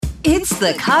It's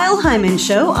the Kyle Hyman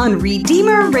Show on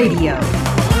Redeemer Radio.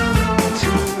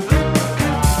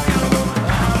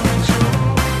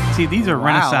 See, these are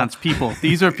Renaissance people.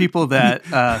 These are people that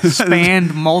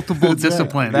spanned multiple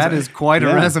disciplines. That is quite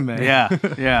a resume.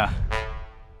 Yeah.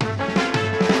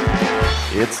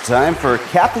 It's time for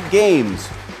Catholic Games,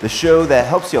 the show that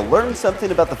helps you learn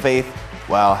something about the faith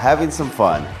while having some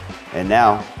fun. And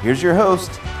now, here's your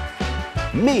host,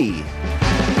 me.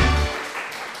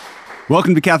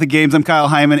 Welcome to Catholic Games. I'm Kyle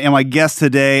Hyman, and my guests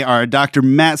today are Dr.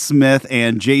 Matt Smith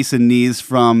and Jason Nees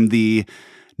from the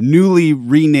newly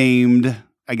renamed,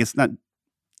 I guess not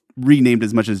renamed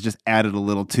as much as just added a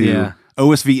little to,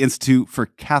 OSV Institute for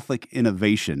Catholic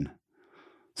Innovation.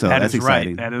 So that's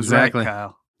exciting. Right. That is Exactly. right,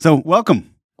 Kyle. So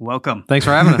welcome. Thanks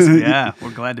for having us. Yeah,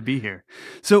 we're glad to be here.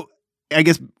 So I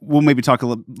guess we'll maybe talk a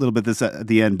little bit this at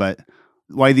the end, but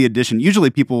why the addition? Usually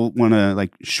people want to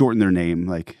like shorten their name,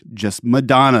 like just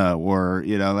Madonna, or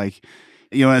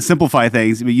simplify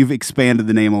things. I mean, you've expanded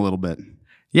the name a little bit.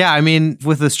 Yeah, I mean,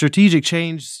 with the strategic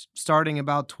change starting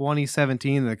about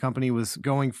 2017, the company was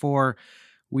going for,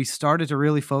 we started to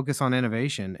really focus on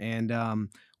innovation. And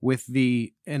with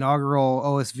the inaugural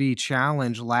OSV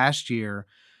challenge last year,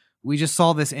 we just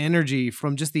saw this energy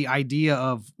from just the idea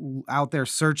of out there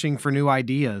searching for new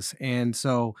ideas. And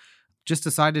so just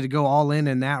decided to go all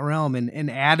in that realm,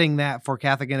 and adding that for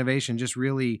Catholic innovation just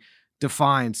really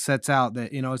sets out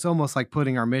that, it's almost like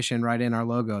putting our mission right in our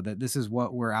logo, that this is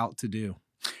what we're out to do.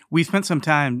 We spent some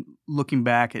time looking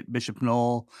back at Bishop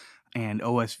Noel and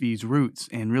OSV's roots,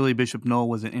 and really Bishop Noel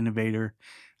was an innovator,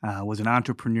 was an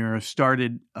entrepreneur,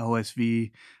 started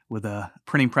OSV with a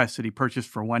printing press that he purchased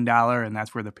for $1, and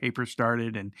that's where the paper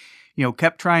started, and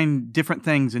kept trying different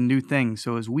things and new things.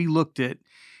 So as we looked at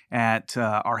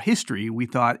our history, we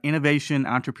thought innovation,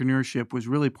 entrepreneurship was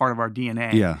really part of our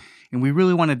DNA. Yeah. And we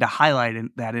really wanted to highlight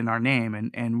that in our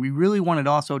name. And we really wanted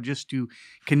also just to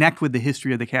connect with the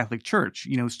history of the Catholic Church,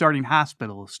 starting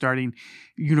hospitals, starting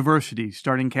universities,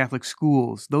 starting Catholic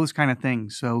schools, those kind of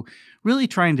things. So really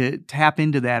trying to tap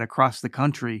into that across the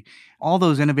country, all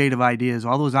those innovative ideas,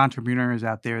 all those entrepreneurs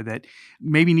out there that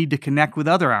maybe need to connect with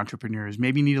other entrepreneurs,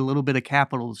 maybe need a little bit of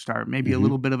capital to start, maybe a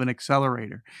little bit of an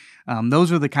accelerator.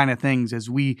 Those are the kind of things as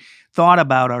we thought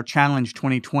about our Challenge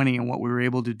 2020 and what we were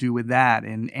able to do with that.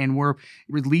 And we're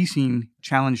releasing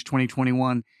Challenge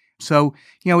 2021. So,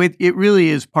 it really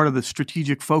is part of the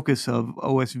strategic focus of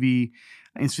OSV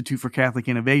Institute for Catholic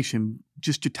Innovation,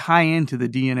 just to tie into the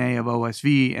DNA of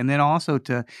OSV, and then also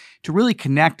to really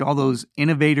connect all those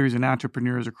innovators and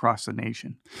entrepreneurs across the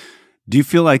nation. Do you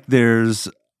feel like there's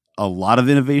a lot of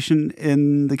innovation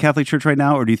in the Catholic Church right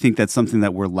now, or do you think that's something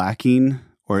that we're lacking,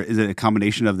 or is it a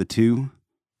combination of the two?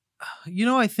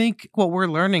 I think what we're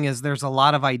learning is there's a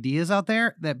lot of ideas out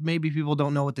there that maybe people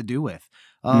don't know what to do with.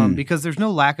 Because there's no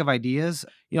lack of ideas.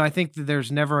 I think that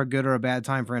there's never a good or a bad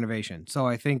time for innovation. So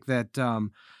I think that,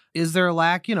 is there a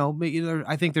lack?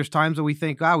 I think there's times that we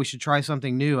think, we should try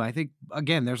something new. I think,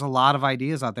 again, there's a lot of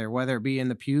ideas out there, whether it be in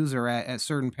the pews or at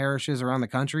certain parishes around the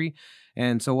country.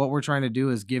 And so what we're trying to do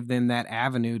is give them that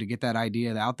avenue to get that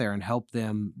idea out there and help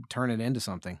them turn it into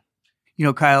something.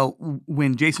 Kyle,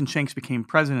 when Jason Shanks became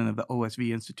president of the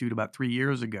OSV Institute about 3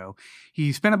 years ago,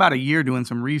 he spent about a year doing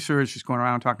some research, just going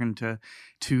around talking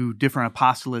to different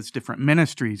apostolates, different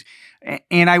ministries.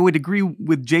 And I would agree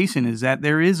with Jason is that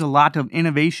there is a lot of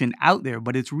innovation out there,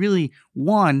 but it's really,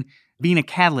 one, being a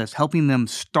catalyst, helping them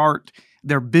start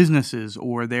their businesses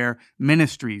or their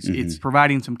ministries. Mm-hmm. It's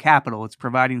providing some capital, it's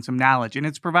providing some knowledge, and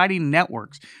it's providing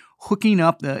networks, hooking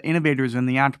up the innovators and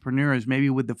the entrepreneurs, maybe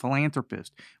with the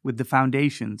philanthropists, with the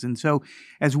foundations. And so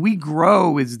as we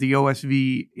grow as the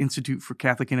OSV Institute for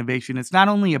Catholic Innovation, it's not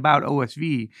only about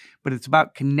OSV, but it's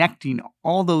about connecting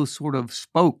all those sort of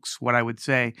spokes, what I would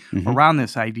say, around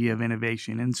this idea of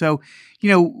innovation. And so,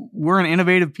 we're an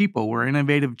innovative people. We're an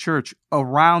innovative church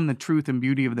around the truth and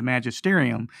beauty of the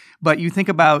magisterium. But you think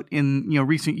about in,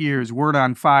 recent years, Word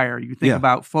on Fire, you think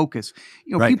about Focus.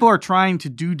 Right. People are trying to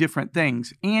do different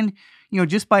things. And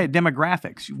just by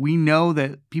demographics, we know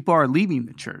that people are leaving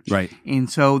the church. Right. And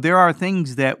so there are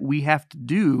things that we have to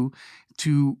do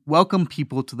to welcome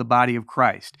people to the body of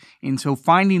Christ. And so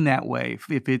finding that way,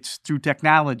 if it's through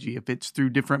technology, if it's through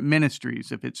different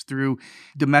ministries, if it's through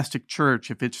domestic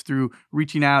church, if it's through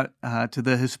reaching out to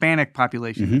the Hispanic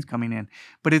population that's coming in,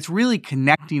 but it's really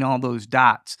connecting all those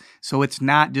dots. So it's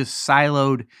not just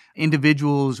siloed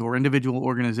individuals or individual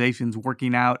organizations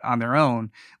working out on their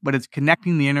own, but it's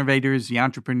connecting the innovators, the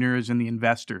entrepreneurs, and the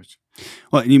investors.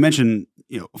 Well, and you mentioned,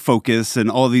 Focus and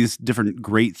all these different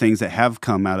great things that have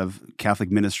come out of Catholic Catholic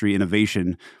ministry,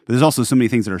 innovation, but there's also so many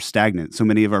things that are stagnant. So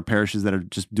many of our parishes that are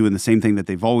just doing the same thing that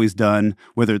they've always done,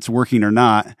 whether it's working or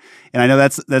not. And I know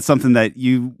that's something that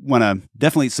you want to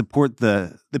definitely support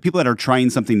the people that are trying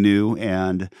something new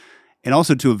and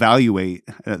also to evaluate.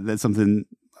 That's something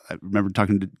I remember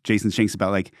talking to Jason Shanks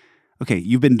about, like, okay,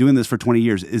 you've been doing this for 20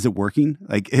 years. Is it working?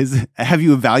 Like, have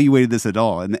you evaluated this at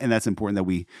all? And that's important that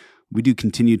we do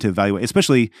continue to evaluate,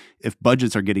 especially if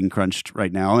budgets are getting crunched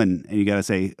right now and you got to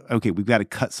say, okay, we've got to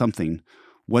cut something.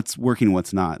 What's working,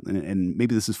 what's not? And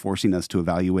maybe this is forcing us to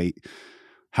evaluate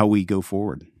how we go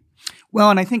forward.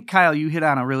 Well, and I think, Kyle, you hit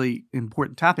on a really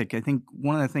important topic. I think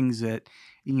one of the things that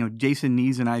Jason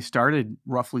Nees and I started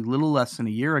roughly little less than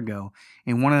a year ago.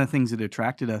 And one of the things that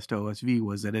attracted us to OSV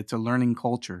was that it's a learning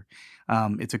culture.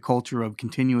 It's a culture of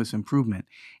continuous improvement.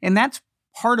 And that's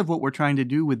part of what we're trying to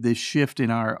do with this shift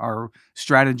in our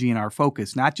strategy and our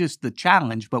focus, not just the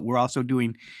challenge, but we're also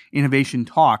doing innovation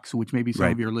talks, which maybe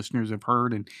some of your listeners have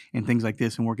heard and things like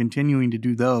this. And we're continuing to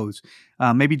do those.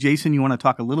 Maybe, Jason, you want to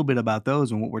talk a little bit about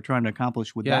those and what we're trying to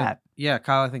accomplish with that? Yeah,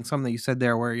 Kyle, I think something that you said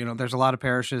there where, there's a lot of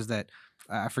parishes that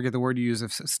I forget the word you use,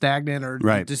 if stagnant or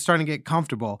just starting to get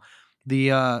comfortable. The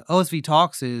OSV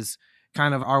Talks is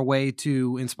kind of our way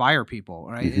to inspire people,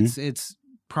 right? Mm-hmm. It's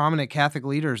prominent Catholic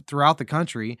leaders throughout the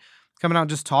country coming out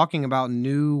just talking about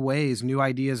new ways, new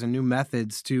ideas, and new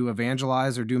methods to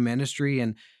evangelize or do ministry,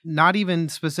 and not even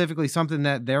specifically something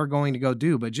that they're going to go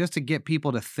do, but just to get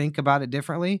people to think about it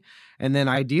differently. And then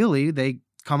ideally, they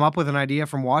come up with an idea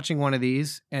from watching one of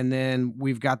these, and then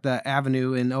we've got the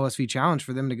avenue in OSV Challenge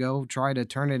for them to go try to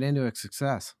turn it into a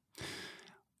success.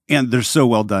 And they're so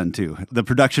well done, too. The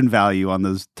production value on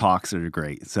those talks are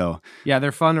great. So yeah,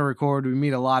 they're fun to record. We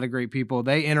meet a lot of great people.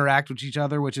 They interact with each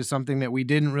other, which is something that we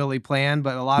didn't really plan,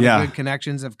 but a lot of good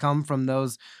connections have come from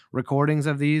those recordings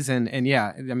of these. And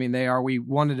yeah, I mean, we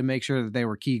wanted to make sure that they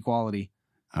were key quality.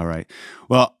 All right.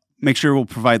 Well, make sure we'll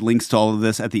provide links to all of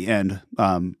this at the end.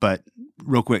 But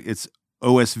real quick, it's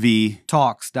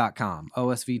OSVtalks.com.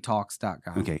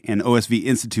 OSVtalks.com. Okay, and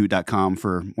OSVinstitute.com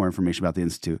for more information about the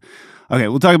Institute. Okay,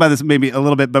 we'll talk about this maybe a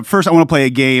little bit, but first I want to play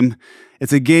a game.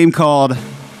 It's a game called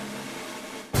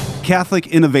Catholic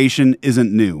Innovation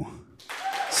Isn't New.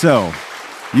 So,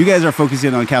 you guys are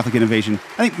focusing on Catholic innovation,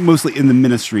 I think mostly in the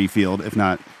ministry field, if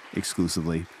not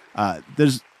exclusively.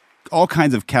 There's all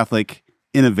kinds of Catholic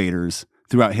innovators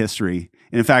throughout history.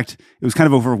 And in fact, it was kind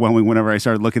of overwhelming whenever I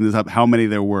started looking this up, how many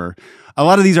there were. A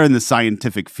lot of these are in the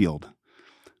scientific field,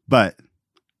 but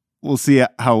we'll see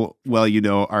how well you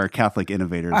know our Catholic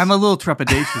innovators. I'm a little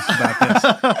trepidatious about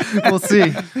this. We'll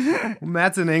see.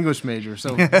 Matt's an English major,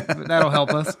 so that'll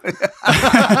help us.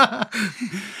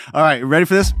 All right, ready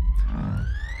for this?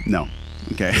 No.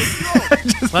 Okay.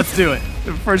 Let's do it.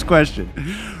 First question.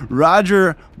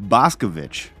 Roger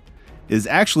Boscovich is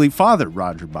actually Father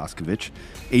Roger Boscovich,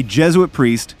 a Jesuit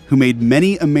priest who made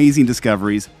many amazing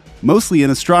discoveries, mostly in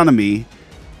astronomy,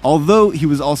 although he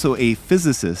was also a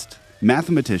physicist,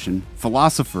 mathematician,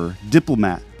 philosopher,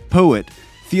 diplomat, poet,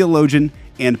 theologian,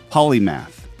 and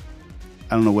polymath.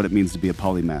 I don't know what it means to be a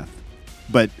polymath,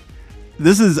 but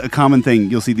this is a common thing.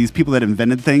 You'll see these people that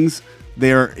invented things,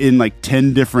 they're in like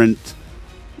 10 different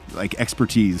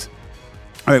expertise.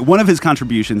 All right, one of his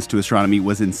contributions to astronomy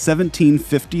was in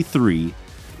 1753,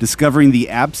 discovering the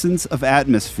absence of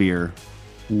atmosphere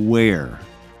where?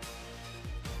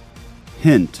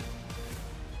 Hint.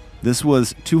 This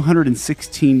was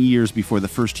 216 years before the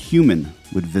first human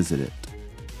would visit it.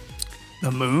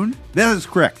 The moon? That is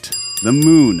correct. The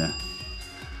moon.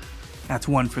 That's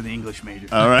one for the English major.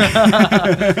 All right.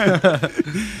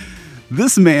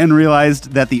 This man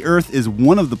realized that the Earth is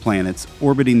one of the planets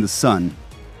orbiting the sun,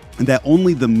 and that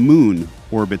only the moon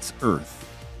orbits Earth.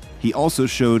 He also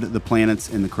showed the planets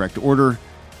in the correct order.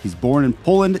 He's born in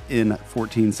Poland in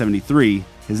 1473.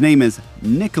 His name is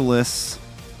Nicholas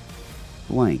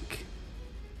blank.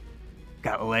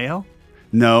 Galileo?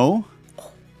 No.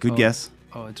 Good guess.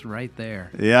 Oh, it's right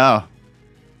there. Yeah.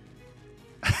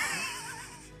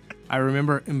 I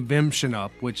remember Invention,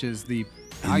 which is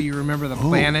how you remember the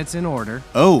planets in order.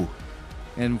 Oh.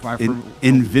 And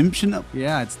Invention?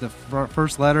 Yeah, it's the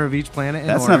first letter of each planet in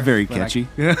That's order. Not very catchy.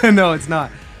 No, it's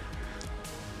not.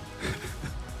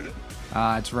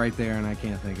 It's right there, and I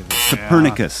can't think of it.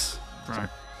 Copernicus. Right.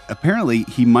 Apparently,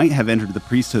 he might have entered the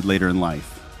priesthood later in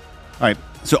life. All right,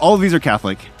 so all of these are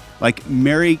Catholic, like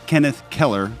Mary Kenneth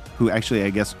Keller, who actually I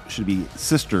guess should be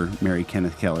Sister Mary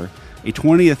Kenneth Keller, a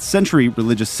 20th century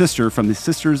religious sister from the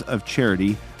Sisters of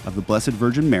Charity of the Blessed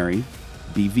Virgin Mary,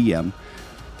 BVM,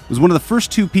 was one of the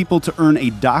first two people to earn a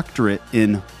doctorate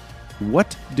in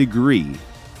what degree,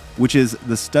 which is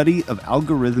the study of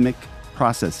algorithmic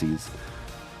processes.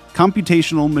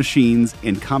 computational machines,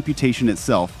 and computation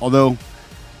itself, although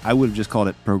I would have just called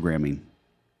it programming.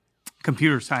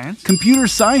 Computer science. Computer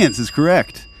science is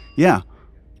correct. Yeah.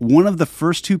 One of the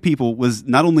first two people was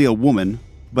not only a woman,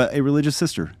 but a religious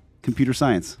sister. Computer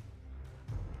science.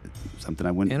 Something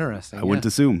I wouldn't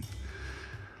assume.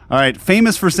 All right.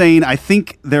 Famous for saying, "I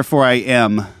think, therefore I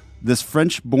am," this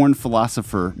French-born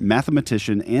philosopher,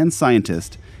 mathematician, and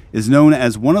scientist is known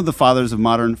as one of the fathers of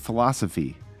modern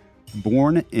philosophy.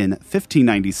 Born in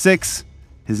 1596,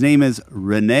 his name is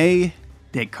René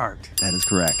Descartes. That is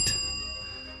correct.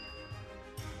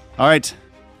 All right.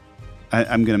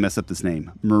 I'm going to mess up this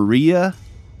name. Maria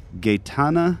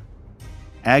Gaetana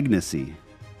Agnesi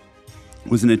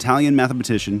was an Italian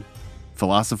mathematician,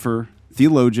 philosopher,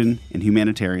 theologian, and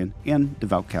humanitarian, and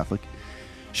devout Catholic.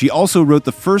 She also wrote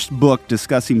the first book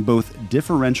discussing both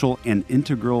differential and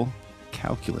integral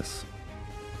calculus.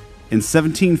 In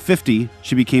 1750,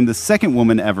 she became the second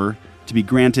woman ever to be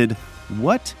granted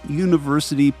what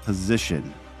university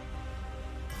position?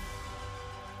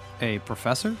 A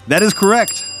professor? That is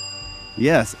correct.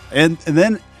 Yes. And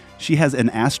then she has an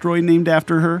asteroid named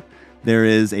after her. There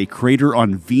is a crater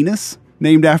on Venus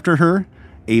named after her,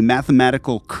 a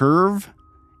mathematical curve,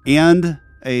 and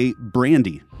a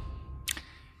brandy.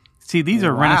 See, these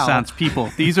are Renaissance people.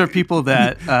 These are people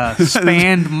that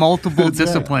spanned multiple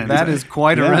disciplines. That is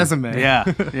quite a resume.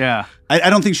 Yeah. I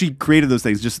don't think she created those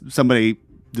things. Just somebody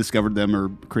discovered them or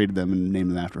created them and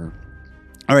named them after her.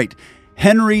 All right.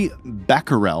 Henry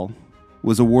Becquerel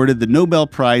was awarded the Nobel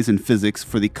Prize in Physics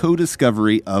for the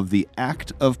co-discovery of the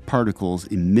act of particles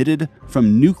emitted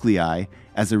from nuclei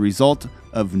as a result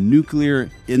of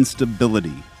nuclear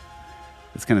instability.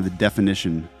 That's kind of the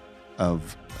definition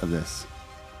of this.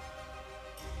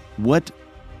 What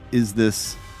is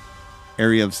this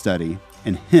area of study?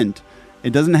 And hint, it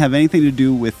doesn't have anything to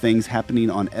do with things happening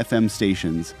on FM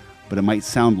stations, but it might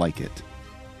sound like it.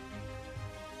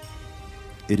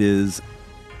 It is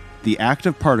the act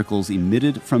of particles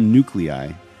emitted from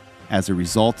nuclei as a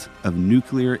result of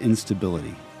nuclear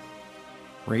instability.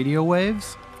 Radio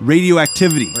waves?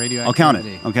 Radioactivity.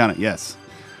 Radioactivity. I'll count it, yes.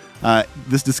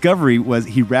 This discovery was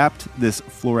he wrapped this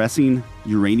fluorescing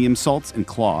uranium salts in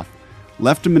cloth,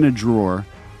 left them in a drawer,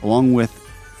 along with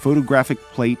photographic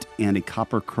plate and a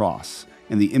copper cross.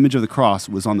 And the image of the cross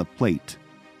was on the plate,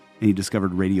 and he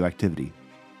discovered radioactivity.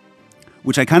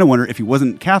 Which I kind of wonder, if he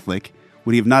wasn't Catholic,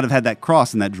 would he have not have had that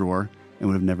cross in that drawer and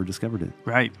would have never discovered it?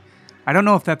 Right. I don't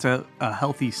know if that's a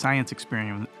healthy science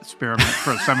experiment for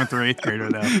a 7th or 8th grader,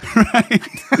 though.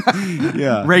 Right.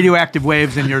 Yeah. Radioactive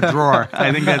waves in your drawer.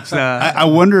 I think that's... I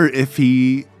wonder if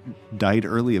he died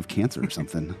early of cancer or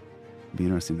something. It'd be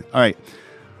interesting. All right.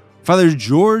 Father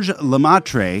Georges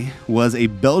Lemaitre was a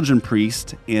Belgian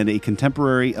priest and a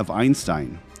contemporary of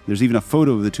Einstein. There's even a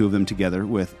photo of the two of them together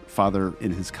with Father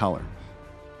in his collar.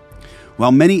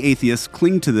 While many atheists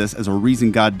cling to this as a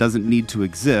reason God doesn't need to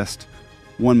exist,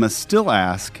 one must still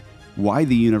ask why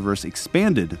the universe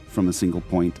expanded from a single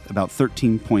point about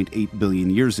 13.8 billion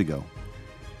years ago.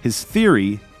 His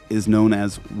theory is known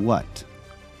as what?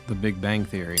 The Big Bang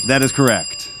Theory. That is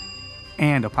correct.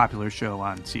 And a popular show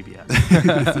on CBS.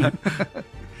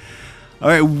 All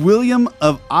right, William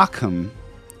of Ockham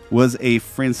was a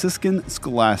Franciscan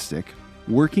scholastic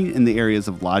working in the areas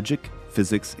of logic,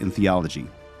 physics, and theology.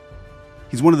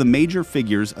 He's one of the major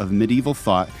figures of medieval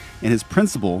thought, and his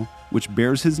principle, which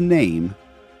bears his name,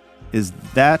 is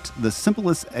that the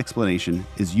simplest explanation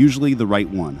is usually the right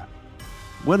one.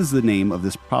 What is the name of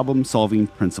this problem-solving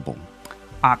principle?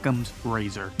 Occam's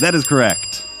razor. That is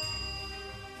correct.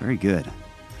 Very good.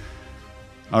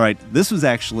 All right, this was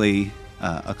actually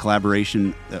a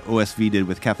collaboration that OSV did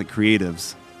with Catholic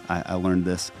Creatives. I learned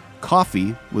this.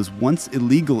 Coffee was once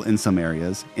illegal in some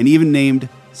areas and even named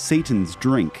Satan's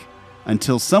drink,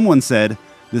 until someone said,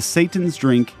 "This Satan's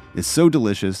drink is so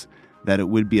delicious that it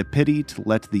would be a pity to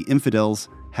let the infidels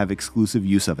have exclusive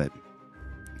use of it."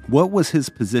 What was his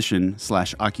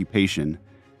position/occupation?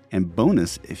 And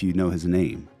bonus if you know his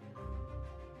name.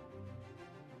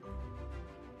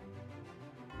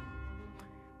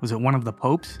 Was it one of the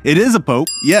popes? It is a pope,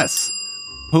 yes.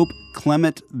 Pope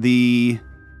Clement the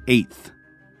Eighth.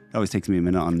 It always takes me a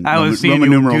minute on Roman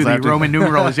numerals. Roman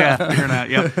numerals, yeah. Figuring out.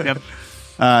 Yep.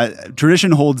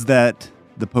 Tradition holds that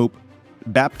the Pope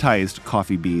baptized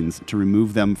coffee beans to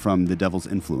remove them from the devil's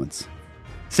influence.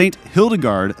 Saint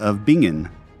Hildegard of Bingen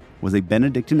was a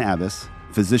Benedictine abbess,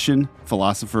 physician,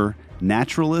 philosopher,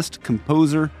 naturalist,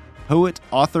 composer, poet,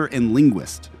 author, and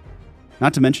linguist.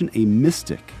 Not to mention a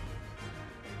mystic.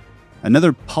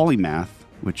 Another polymath,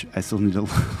 which I still need to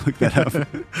look that up,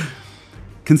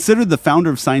 Considered the founder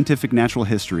of scientific natural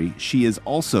history, she is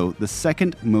also the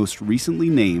second most recently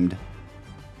named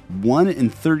 1 in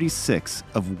 36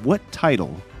 of what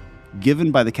title given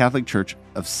by the Catholic Church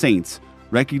of saints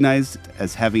recognized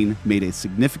as having made a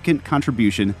significant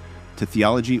contribution to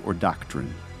theology or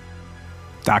doctrine?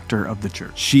 Doctor of the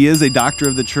Church. She is a doctor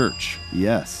of the Church,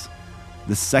 yes.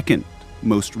 The second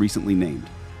most recently named.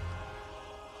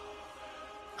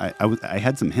 I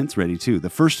had some hints ready, too. The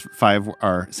first 5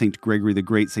 are St. Gregory the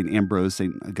Great, St. Ambrose,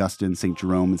 St. Augustine, St.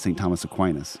 Jerome, and St. Thomas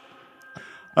Aquinas.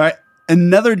 All right,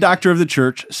 another doctor of the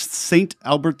Church, St.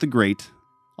 Albert the Great,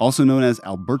 also known as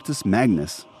Albertus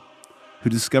Magnus,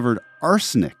 who discovered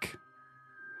arsenic.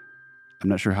 I'm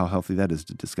not sure how healthy that is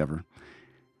to discover.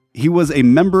 He was a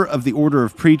member of the Order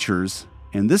of Preachers,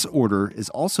 and this order is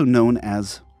also known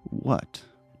as what?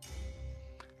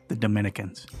 The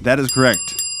Dominicans. That is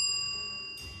correct.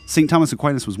 St. Thomas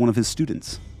Aquinas was one of his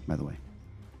students, by the way.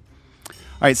 All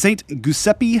right, St.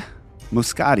 Giuseppe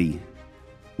Moscati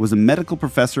was a medical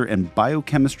professor and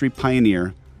biochemistry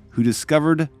pioneer who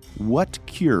discovered what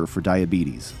cure for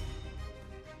diabetes?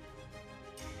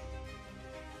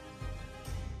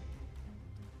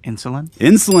 Insulin?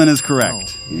 Insulin is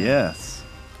correct. Oh. Yes.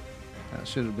 That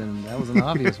was an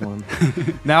obvious one.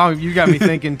 Now you got me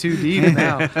thinking too deep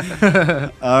now.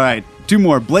 All right, 2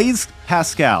 more. Blaise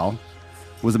Pascal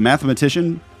was a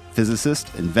mathematician,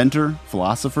 physicist, inventor,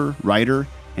 philosopher, writer,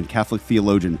 and Catholic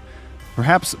theologian.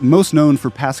 Perhaps most known for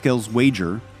Pascal's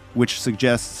wager, which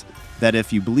suggests that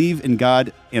if you believe in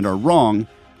God and are wrong,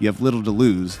 you have little to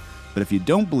lose. But if you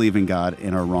don't believe in God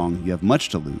and are wrong, you have much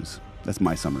to lose. That's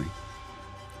my summary.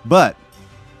 But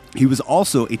he was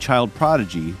also a child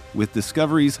prodigy with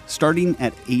discoveries starting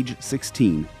at age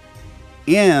 16.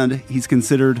 And he's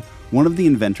considered one of the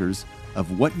inventors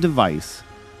of what device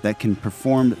that can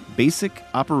perform basic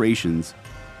operations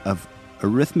of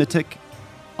arithmetic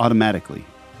automatically.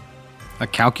 A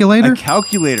calculator? A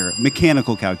calculator,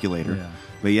 mechanical calculator. Yeah.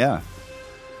 But yeah.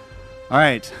 All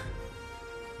right.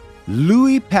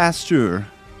 Louis Pasteur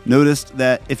noticed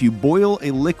that if you boil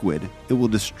a liquid, it will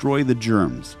destroy the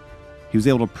germs. He was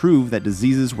able to prove that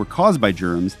diseases were caused by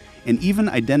germs and even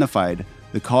identified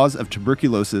the cause of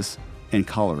tuberculosis and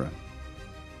cholera.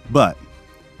 But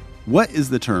what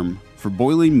is the term for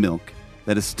boiling milk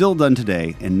that is still done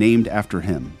today and named after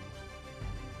him?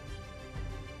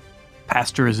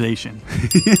 Pasteurization.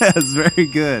 Yes, very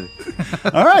good.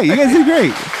 All right, you guys did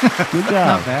great. Good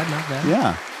job. Not bad.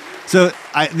 Yeah. So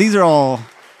these are all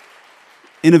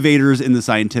innovators in the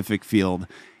scientific field.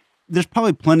 There's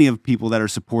probably plenty of people that are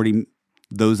supporting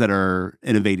those that are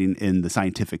innovating in the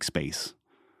scientific space.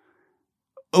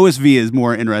 OSV is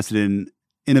more interested in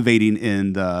innovating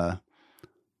in the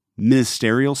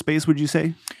ministerial space, would you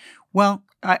say? Well,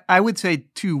 I would say,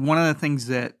 too, one of the things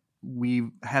that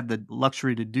we've had the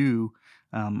luxury to do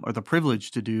or the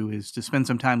privilege to do is to spend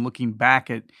some time looking back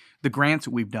at the grants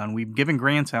that we've done. We've given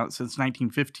grants out since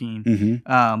 1915,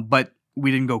 but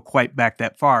we didn't go quite back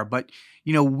that far. But,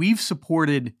 we've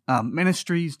supported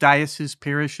ministries, dioceses,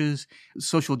 parishes,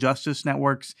 social justice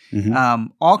networks,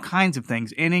 all kinds of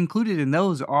things. And included in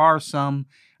those are some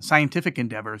scientific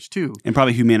endeavors, too. And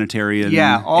probably humanitarian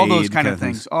all aid those kind of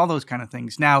things. All those kind of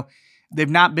things. Now, they've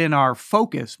not been our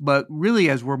focus, but really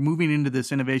as we're moving into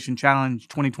this Innovation Challenge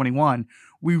 2021,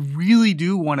 we really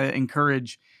do want to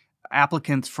encourage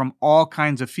applicants from all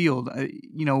kinds of field.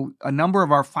 A number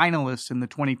of our finalists in the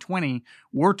 2020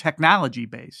 were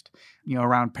technology-based,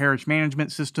 around parish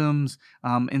management systems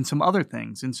and some other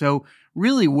things. And so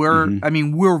really we're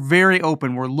very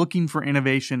open. We're looking for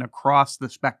innovation across the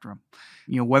spectrum,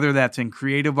 whether that's in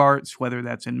creative arts, whether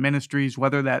that's in ministries,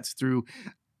 whether that's through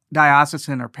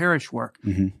diocesan or parish work.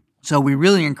 So we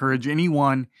really encourage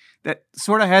anyone that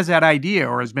sort of has that idea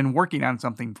or has been working on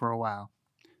something for a while.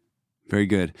 Very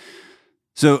good.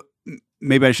 So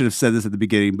maybe I should have said this at the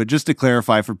beginning, but just to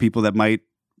clarify for people that might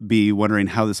be wondering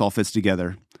how this all fits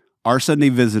together, Our Sunday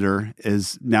Visitor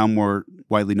is now more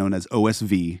widely known as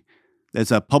OSV.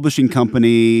 It's a publishing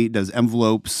company, does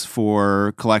envelopes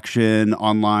for collection,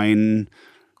 online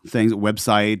things,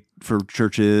 website for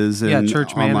churches. And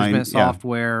church online, management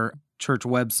software, church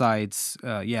websites.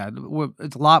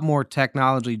 It's a lot more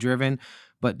technology driven,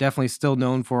 but definitely still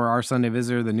known for Our Sunday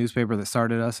Visitor, the newspaper that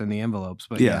started us, and the envelopes.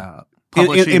 But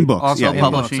publishing, in books. Also in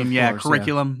publishing, books,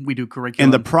 curriculum. Yeah. We do curriculum.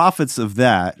 And the profits of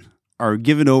that are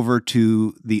given over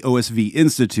to the OSV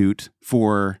Institute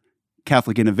for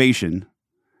Catholic Innovation,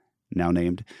 now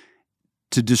named,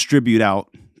 to distribute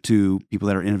out to people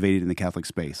that are innovating in the Catholic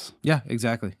space. Yeah,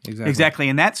 exactly.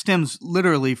 And that stems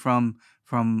literally from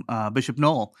Bishop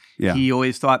Knoll. Yeah. He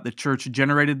always thought the church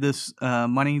generated this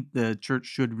money. The church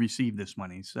should receive this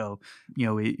money. So,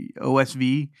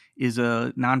 OSV is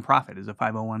a nonprofit, is a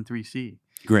 501(c)(3).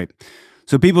 Great.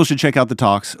 So people should check out the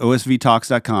talks,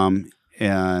 osvtalks.com.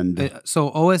 And so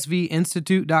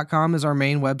osvinstitute.com is our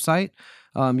main website.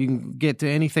 You can get to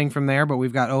anything from there, but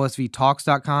we've got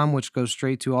osvtalks.com, which goes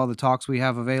straight to all the talks we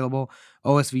have available.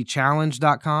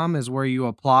 osvchallenge.com is where you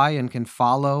apply and can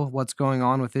follow what's going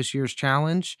on with this year's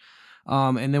challenge.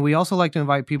 And then we also like to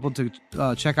invite people to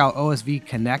check out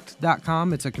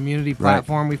osvconnect.com. It's a community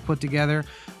platform we've put together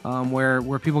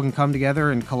where people can come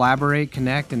together and collaborate,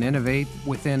 connect, and innovate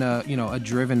within a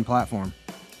driven platform.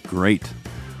 Great.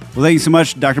 Well, thank you so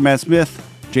much, Dr. Matt Smith,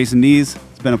 Jason Nees.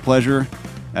 It's been a pleasure.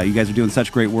 You guys are doing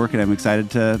such great work, and I'm excited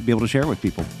to be able to share it with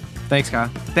people. Thanks, Kyle.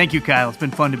 Thank you, Kyle. It's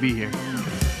been fun to be here.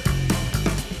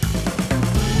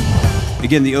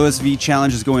 Again, the OSV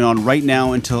Challenge is going on right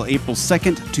now until April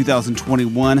 2nd,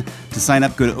 2021. To sign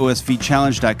up, go to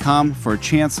osvchallenge.com for a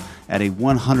chance at a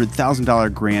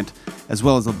 $100,000 grant, as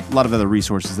well as a lot of other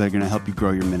resources that are going to help you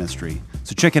grow your ministry.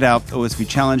 So check it out,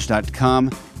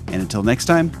 osvchallenge.com. And until next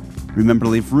time, remember to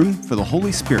leave room for the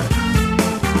Holy Spirit.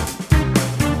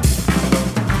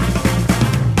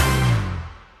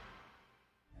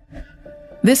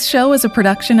 This show is a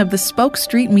production of the Spoke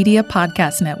Street Media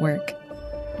Podcast Network.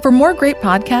 For more great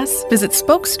podcasts, visit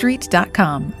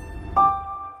spokestreet.com.